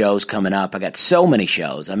tons of shows coming up. I got so many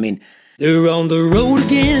shows. I mean, They're on the road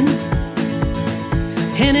again.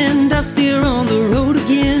 Hen and Dusty are on the road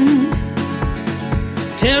again.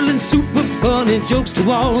 Telling super funny jokes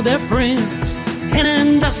to all their friends. Hen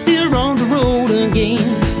and Dusty are on the road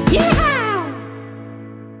again. Yeah!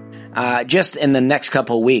 just in the next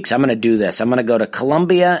couple of weeks, I'm going to do this. I'm going to go to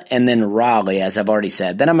Columbia and then Raleigh, as I've already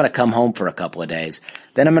said. Then I'm going to come home for a couple of days.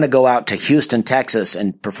 Then I'm going to go out to Houston, Texas,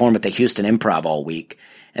 and perform at the Houston Improv all week.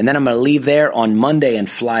 And then I'm going to leave there on Monday and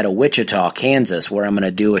fly to Wichita, Kansas, where I'm going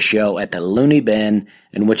to do a show at the Looney Bin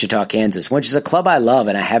in Wichita, Kansas, which is a club I love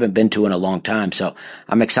and I haven't been to in a long time. So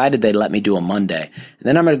I'm excited they let me do a Monday. And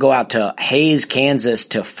then I'm going to go out to Hays, Kansas,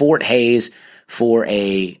 to Fort Hays for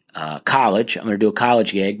a college. I'm going to do a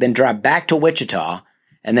college gig, then drive back to Wichita,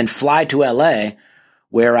 and then fly to LA,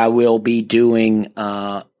 where I will be doing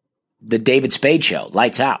the David Spade show,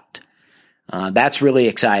 Lights Out. That's really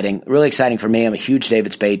exciting for me. I'm a huge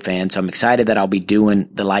David Spade fan, so I'm excited that I'll be doing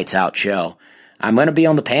the Lights Out show. I'm going to be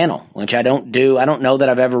on the panel, which I don't do. I don't know that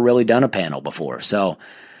I've ever really done a panel before, so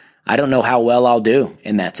I don't know how well I'll do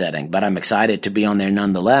in that setting, but I'm excited to be on there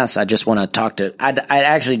nonetheless. I just want to talk to, I'd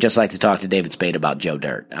actually just like to talk to David Spade about Joe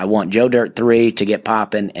Dirt. I want Joe Dirt 3 to get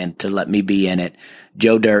popping and to let me be in it.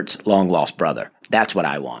 Joe Dirt's long lost brother. That's what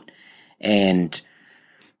I want. And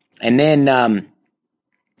then,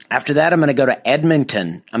 after that, I'm going to go to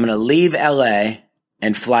Edmonton. I'm going to leave LA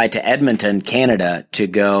and fly to Edmonton, Canada, to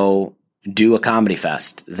go do a comedy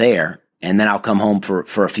fest there. And then I'll come home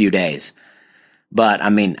for a few days. But I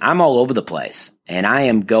mean, I'm all over the place and I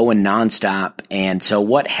am going nonstop. And so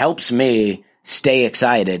what helps me stay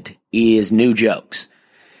excited is new jokes.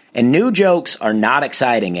 And new jokes are not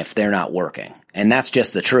exciting if they're not working. And that's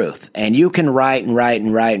just the truth. And you can write and write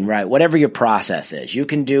and write and write, whatever your process is. You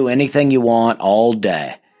can do anything you want all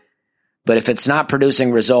day. But if it's not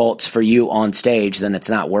producing results for you on stage, then it's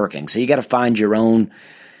not working. So you got to find your own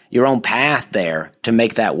path there to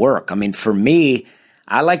make that work. I mean, for me,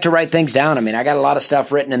 I like to write things down. I mean, I got a lot of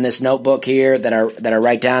stuff written in this notebook here that I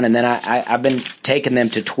write down, and then I've been taking them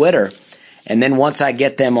to Twitter. And then once I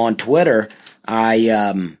get them on Twitter,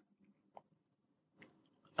 then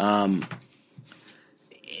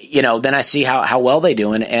I see how well they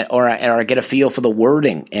do, or I get a feel for the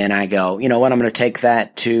wording, and I go, you know what, I'm going to take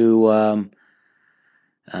that to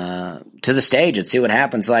the stage and see what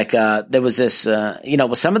happens. Like, there was this,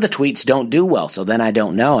 but some of the tweets don't do well, so then I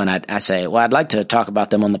don't know, and I say, well, I'd like to talk about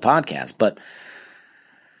them on the podcast, but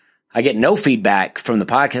I get no feedback from the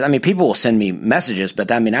podcast. I mean, people will send me messages, but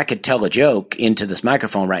I mean, I could tell a joke into this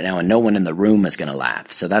microphone right now, and no one in the room is going to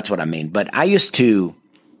laugh. So that's what I mean. But I used to.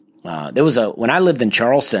 When I lived in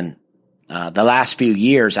Charleston, the last few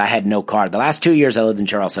years, I had no car. The last 2 years I lived in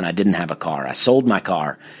Charleston, I didn't have a car. I sold my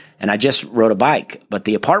car and I just rode a bike. But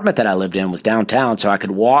the apartment that I lived in was downtown, so I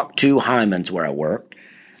could walk to Hyman's where I worked.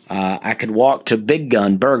 I could walk to Big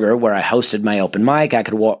Gun Burger where I hosted my open mic. I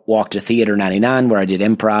could walk to Theater 99 where I did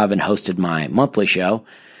improv and hosted my monthly show.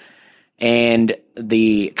 And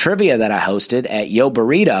the trivia that I hosted at Yo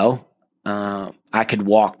Burrito, I could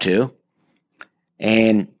walk to.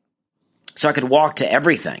 And so I could walk to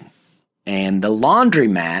everything. And the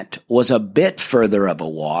laundromat was a bit further of a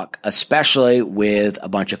walk, especially with a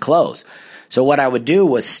bunch of clothes. So what I would do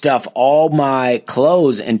was stuff all my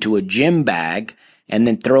clothes into a gym bag and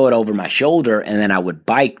then throw it over my shoulder, and then I would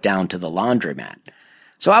bike down to the laundromat.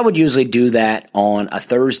 So I would usually do that on a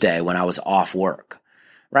Thursday when I was off work.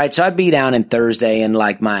 Right? So I'd be down in Thursday in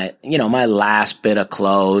like my last bit of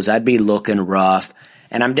clothes. I'd be looking rough.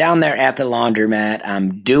 And I'm down there at the laundromat.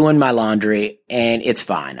 I'm doing my laundry, and it's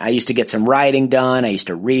fine. I used to get some writing done. I used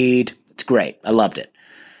to read. It's great. I loved it.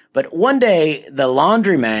 But one day, the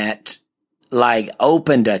laundromat,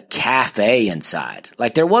 opened a cafe inside.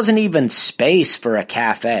 There wasn't even space for a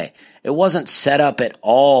cafe. It wasn't set up at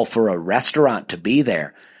all for a restaurant to be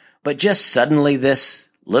there. But just suddenly, this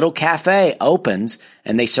little cafe opens,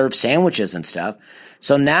 and they serve sandwiches and stuff.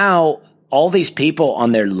 So now, all these people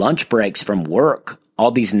on their lunch breaks from work,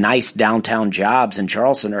 all these nice downtown jobs in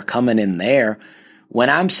Charleston are coming in there when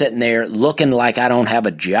I'm sitting there looking like I don't have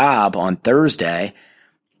a job on Thursday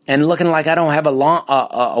and looking like I don't have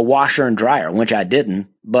a washer and dryer, which I didn't.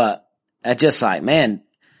 But I just man,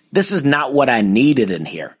 this is not what I needed in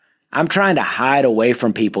here. I'm trying to hide away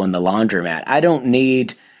from people in the laundromat. I don't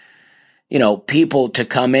need, people to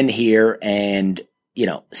come in here and,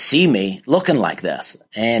 see me looking like this.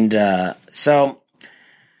 And so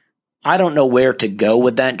I don't know where to go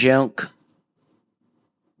with that joke,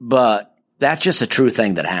 but that's just a true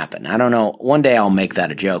thing that happened. I don't know. One day I'll make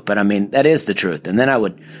that a joke, but I mean, that is the truth. And then I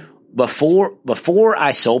would, before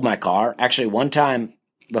I sold my car, actually one time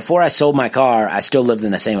before I sold my car, I still lived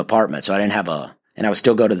in the same apartment. So I didn't have and I would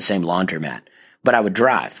still go to the same laundromat, but I would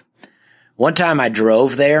drive. One time I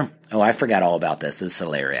drove there. Oh, I forgot all about this. This is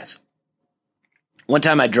hilarious. One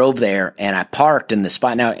time I drove there and I parked in the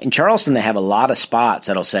spot. Now in Charleston, they have a lot of spots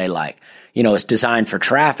that'll say it's designed for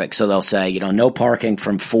traffic. So they'll say, no parking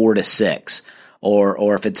from 4 to 6,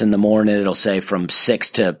 or if it's in the morning, it'll say from 6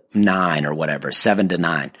 to 9 or whatever, 7 to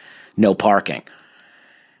 9, no parking.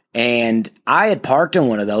 And I had parked in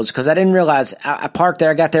one of those because I didn't realize I parked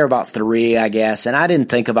there. I got there about 3, I guess. And I didn't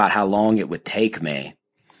think about how long it would take me.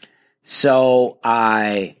 So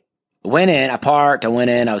I went in, I parked, I went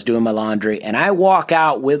in, I was doing my laundry, and I walk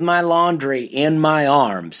out with my laundry in my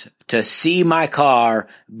arms to see my car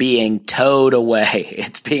being towed away.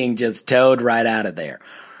 It's being just towed right out of there.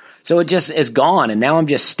 So it just is gone, and now I'm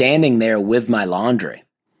just standing there with my laundry.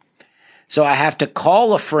 So I have to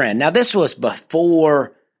call a friend. Now this was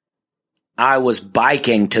before I was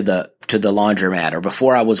biking to the laundromat, or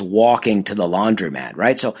before I was walking to the laundromat,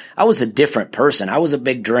 right? So I was a different person. I was a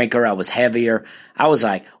big drinker. I was heavier. I was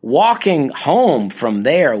walking home from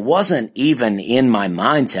there wasn't even in my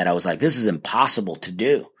mindset. I was this is impossible to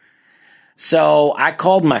do. So I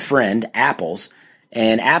called my friend Apples,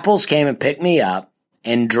 and Apples came and picked me up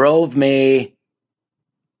and drove me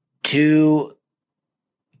to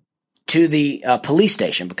the police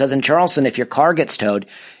station, because in Charleston, if your car gets towed,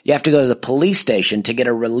 you have to go to the police station to get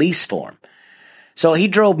a release form. So he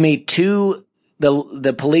drove me to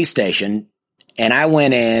the police station, and I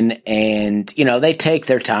went in, and, they take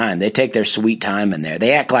their time. They take their sweet time in there.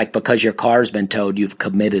 They act like because your car's been towed, you've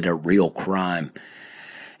committed a real crime.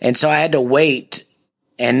 And so I had to wait,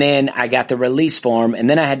 and then I got the release form, and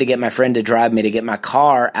then I had to get my friend to drive me to get my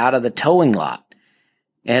car out of the towing lot.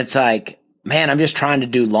 And it's like, man, I'm just trying to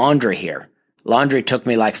do laundry here. Laundry took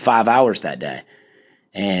me like 5 hours that day.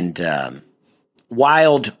 And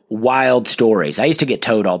wild stories. I used to get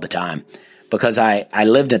towed all the time because I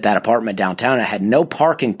lived at that apartment downtown. I had no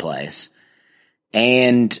parking place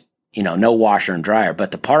and, no washer and dryer,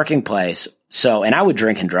 but the parking place. So, and I would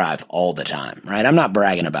drink and drive all the time, right? I'm not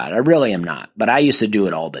bragging about it. I really am not, but I used to do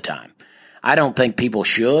it all the time. I don't think people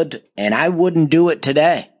should, and I wouldn't do it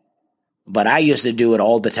today, but I used to do it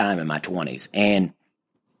all the time in my 20s. And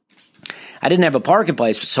I didn't have a parking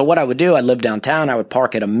place. So what I would do, I lived downtown. I would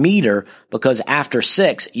park at a meter because after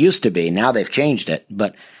 6 used to be, now they've changed it,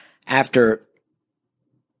 but I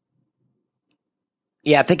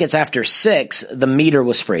think it's after 6, the meter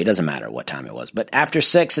was free. It doesn't matter what time it was, but after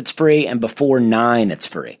 6, it's free. And before 9, it's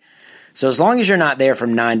free. So as long as you're not there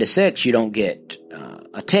from 9 to 6, you don't get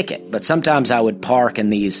a ticket. But sometimes I would park in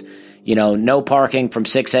these, no parking from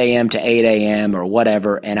 6 a.m. to 8 a.m. or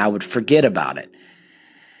whatever. And I would forget about it.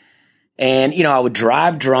 And, I would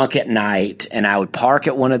drive drunk at night and I would park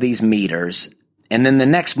at one of these meters. And then the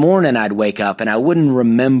next morning I'd wake up and I wouldn't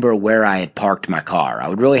remember where I had parked my car. I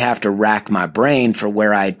would really have to rack my brain for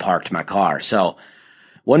where I had parked my car. So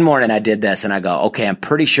one morning I did this and I go, okay, I'm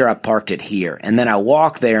pretty sure I parked it here. And then I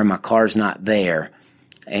walk there and my car's not there.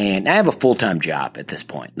 And I have a full-time job at this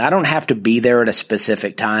point. I don't have to be there at a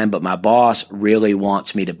specific time, but my boss really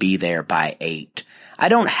wants me to be there by 8. I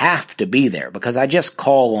don't have to be there because I just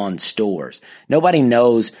call on stores. Nobody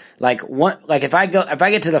knows. If I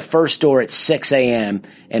get to the first store at 6 a.m.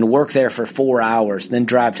 and work there for 4 hours, then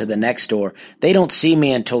drive to the next store, they don't see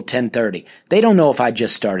me until 10:30. They don't know if I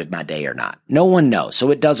just started my day or not. No one knows, so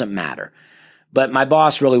it doesn't matter. But my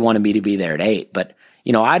boss really wanted me to be there at 8. But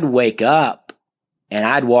I'd wake up and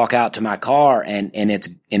I'd walk out to my car and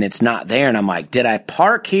it's not there, and I'm like, did I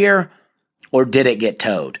park here or did it get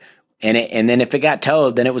towed? And then if it got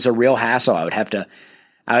towed, then it was a real hassle. I would have to,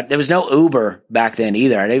 there was no Uber back then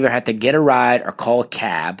either. I'd either have to get a ride or call a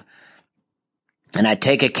cab. And I'd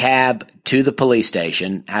take a cab to the police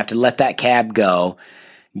station, have to let that cab go,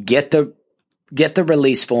 get the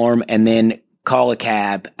release form, and then call a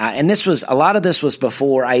cab. And a lot of this was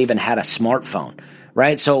before I even had a smartphone,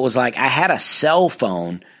 right? So it was like I had a cell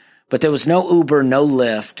phone, but there was no Uber, no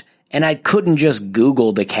Lyft. And I couldn't just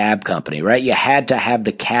Google the cab company, right? You had to have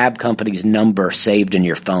the cab company's number saved in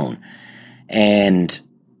your phone. And,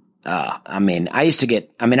 I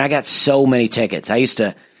got so many tickets.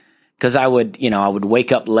 Cause I would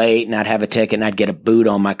wake up late and I'd have a ticket and I'd get a boot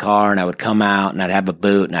on my car and I would come out and I'd have a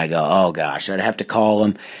boot and I'd go, oh gosh, I'd have to call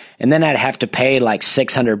them. And then I'd have to pay like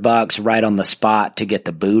 $600 right on the spot to get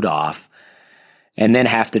the boot off and then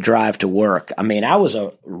have to drive to work. I was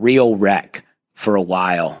a real wreck for a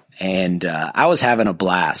while. And I was having a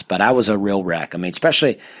blast, but I was a real wreck.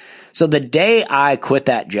 Especially, so the day I quit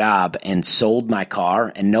that job and sold my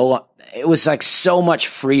car, it was like so much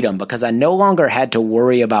freedom because I no longer had to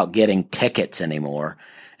worry about getting tickets anymore.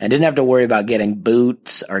 I didn't have to worry about getting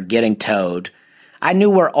boots or getting towed. I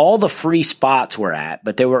knew where all the free spots were at,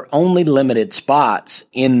 but there were only limited spots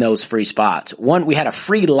in those free spots. We had a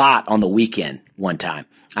free lot on the weekend one time.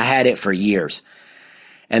 I had it for years.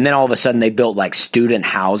 And then all of a sudden they built like student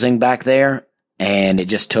housing back there and it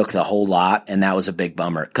just took the whole lot. And that was a big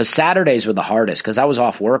bummer because Saturdays were the hardest because I was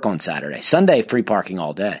off work on Saturday. Sunday, free parking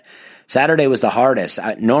all day. Saturday was the hardest.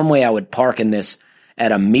 Normally I would park in this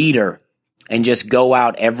at a meter and just go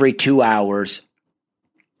out every 2 hours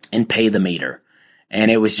and pay the meter. And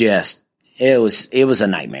it was a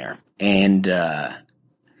nightmare. And,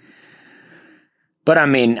 but I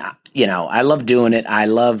loved doing it. I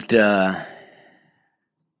loved, the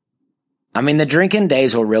drinking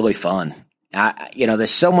days were really fun.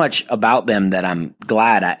 There's so much about them that I'm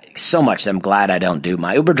glad I don't do.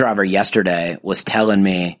 My Uber driver yesterday was telling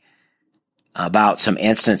me about some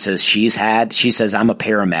instances she's had. She says, I'm a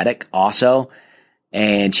paramedic also,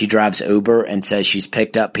 and she drives Uber and says she's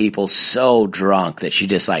picked up people so drunk that she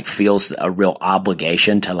just like feels a real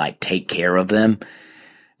obligation to like take care of them.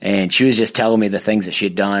 And she was just telling me the things that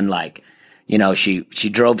she'd done, like, she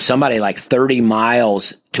drove somebody like 30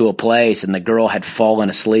 miles to a place and the girl had fallen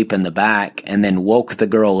asleep in the back and then woke the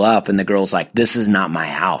girl up and the girl's like, this is not my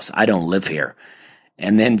house. I don't live here.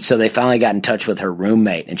 And then so they finally got in touch with her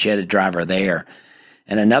roommate and she had to drive her there.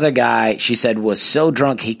 And another guy, she said, was so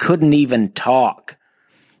drunk he couldn't even talk.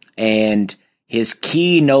 And his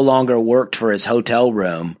key no longer worked for his hotel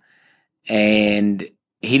room. And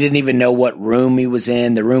he didn't even know what room he was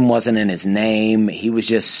in. The room wasn't in his name. He was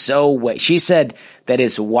just so she said that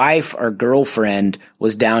his wife or girlfriend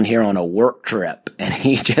was down here on a work trip, and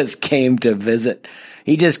he just came to visit.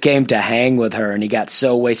 He just came to hang with her, and he got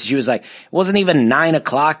so wasted. She was like, it wasn't even 9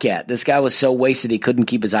 o'clock yet. This guy was so wasted he couldn't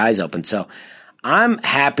keep his eyes open. So I'm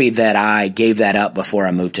happy that I gave that up before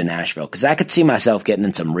I moved to Nashville, because I could see myself getting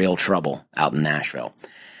in some real trouble out in Nashville.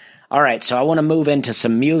 All right, so I want to move into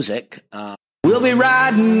some music. We'll be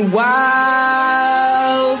riding wildfire.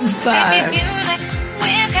 Music,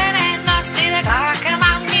 we've got it lost to the talk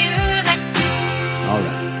about music. All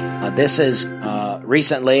right. This is,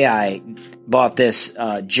 recently I bought this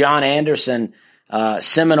John Anderson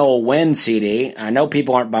Seminole Wind CD. I know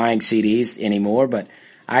people aren't buying CDs anymore, but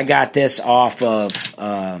I got this off of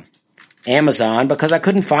Amazon because I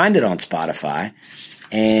couldn't find it on Spotify.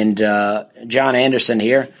 And John Anderson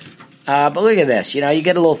here. But look at this. You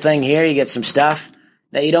get a little thing here. You get some stuff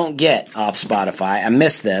that you don't get off Spotify. I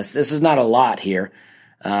missed this. This is not a lot here.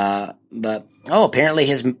 But apparently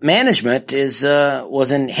his management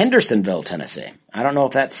was in Hendersonville, Tennessee. I don't know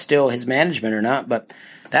if that's still his management or not, but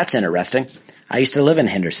that's interesting. I used to live in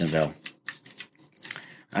Hendersonville.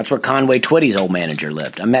 That's where Conway Twitty's old manager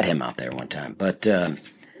lived. I met him out there one time. But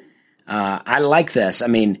I like this. I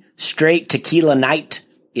mean, Straight Tequila Night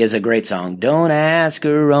is a great song. Don't ask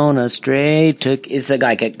her on a straight it's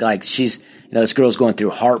like she's, this girl's going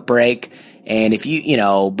through heartbreak. And if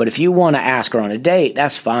but if you want to ask her on a date,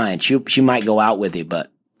 that's fine. She might go out with you, but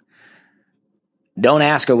don't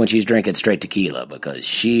ask her when she's drinking straight tequila, because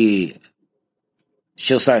she'll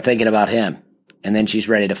start thinking about him, and then she's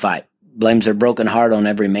ready to fight. Blames her broken heart on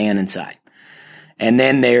every man inside. And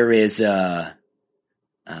then there is,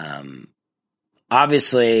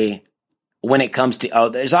 obviously, when it comes to,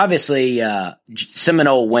 there's obviously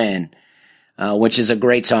Seminole Wind, which is a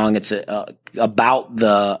great song. It's about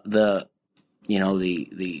the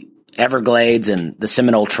Everglades and the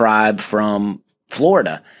Seminole tribe from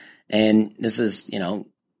Florida. And this is,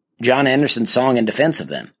 John Anderson's song in defense of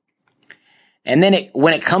them. And then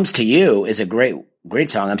When It Comes to You is a great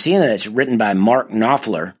song. I'm seeing that it's written by Mark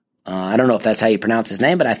Knopfler. I don't know if that's how you pronounce his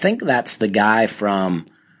name, but I think that's the guy from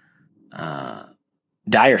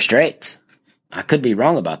Dire Straits. I could be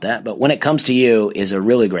wrong about that, but When It Comes to You is a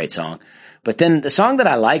really great song. But then the song that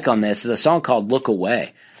I like on this is a song called Look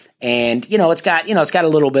Away. And, it's got a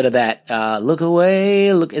little bit of that, look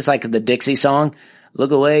away, look, it's like the Dixie song,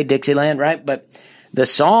 Look Away, Dixieland, right? But the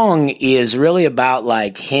song is really about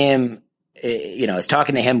like him, it's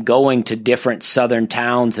talking to him going to different southern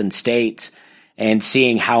towns and states and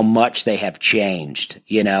seeing how much they have changed,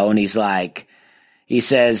 and he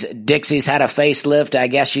says, Dixie's had a facelift. I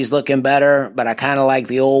guess she's looking better, but I kind of like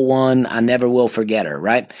the old one. I never will forget her,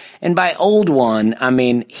 right? And by old one, I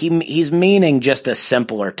mean, he's meaning just a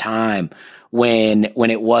simpler time when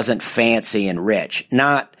it wasn't fancy and rich.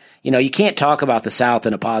 Not, you can't talk about the South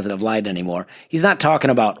in a positive light anymore. He's not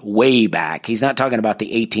talking about way back. He's not talking about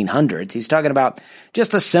the 1800s. He's talking about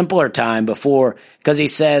just a simpler time before, because he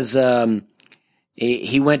says,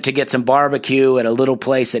 he went to get some barbecue at a little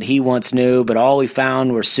place that he once knew, but all he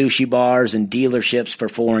found were sushi bars and dealerships for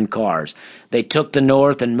foreign cars. They took the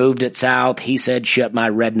North and moved it South. He said, shut my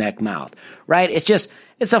redneck mouth. Right?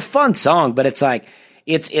 It's a fun song, but it's like,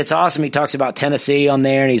 it's awesome. He talks about Tennessee on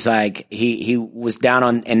there, and he's like, he was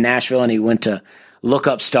down in Nashville, and he went to look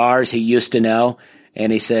up stars he used to know.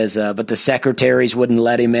 And he says, but the secretaries wouldn't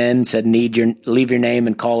let him in, said, leave your name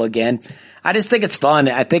and call again. I just think it's fun.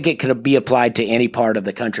 I think it could be applied to any part of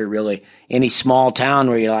the country, really. Any small town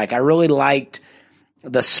where you're like, I really liked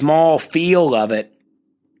the small feel of it.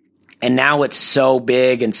 And now it's so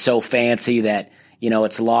big and so fancy that,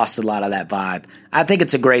 it's lost a lot of that vibe. I think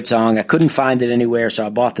it's a great song. I couldn't find it anywhere, so I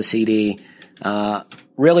bought the CD.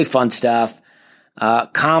 Really fun stuff.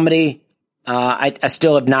 Comedy. I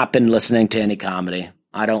still have not been listening to any comedy.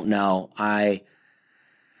 I don't know.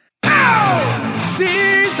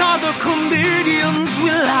 These are the comedians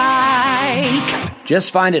we like.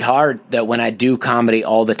 Just find it hard that when I do comedy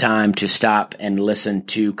all the time to stop and listen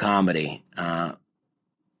to comedy.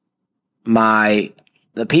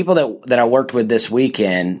 The people that I worked with this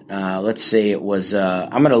weekend, let's see, it was, I'm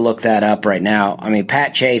going to look that up right now. I mean,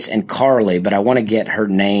 Pat Chase and Carly, but I want to get her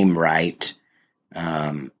name right.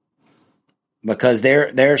 Because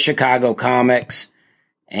they're Chicago comics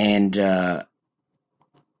and,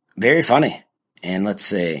 very funny. And let's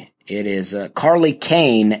see, it is Carly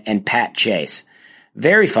Kane and Pat Chase.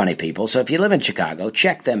 Very funny people. So if you live in Chicago,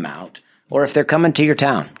 check them out. Or if they're coming to your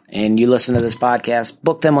town and you listen to this podcast,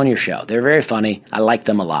 book them on your show. They're very funny. I like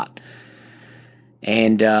them a lot.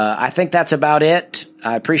 And I think that's about it.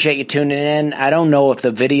 I appreciate you tuning in. I don't know if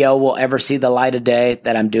the video will ever see the light of day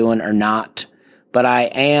that I'm doing or not, but I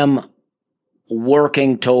am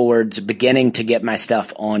working towards beginning to get my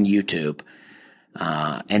stuff on YouTube.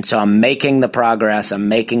 And so I'm making the progress. I'm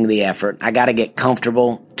making the effort. I got to get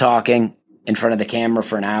comfortable talking in front of the camera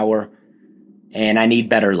for an hour, and I need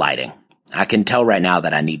better lighting. I can tell right now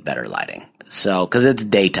that I need better lighting. So, cause it's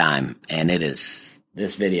daytime and this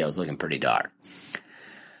video is looking pretty dark.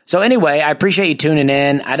 So anyway, I appreciate you tuning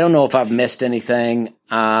in. I don't know if I've missed anything.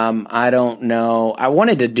 I don't know. I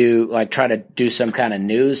wanted to try to do some kind of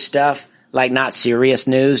news stuff, like not serious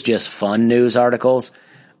news, just fun news articles,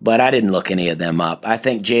 but I didn't look any of them up. I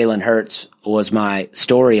think Jalen Hurts was my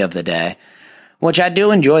story of the day, which I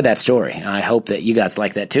do enjoy that story. I hope that you guys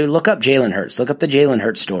like that too. Look up Jalen Hurts. Look up the Jalen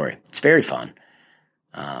Hurts story. It's very fun.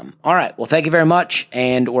 All right. Well, thank you very much,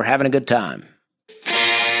 and we're having a good time.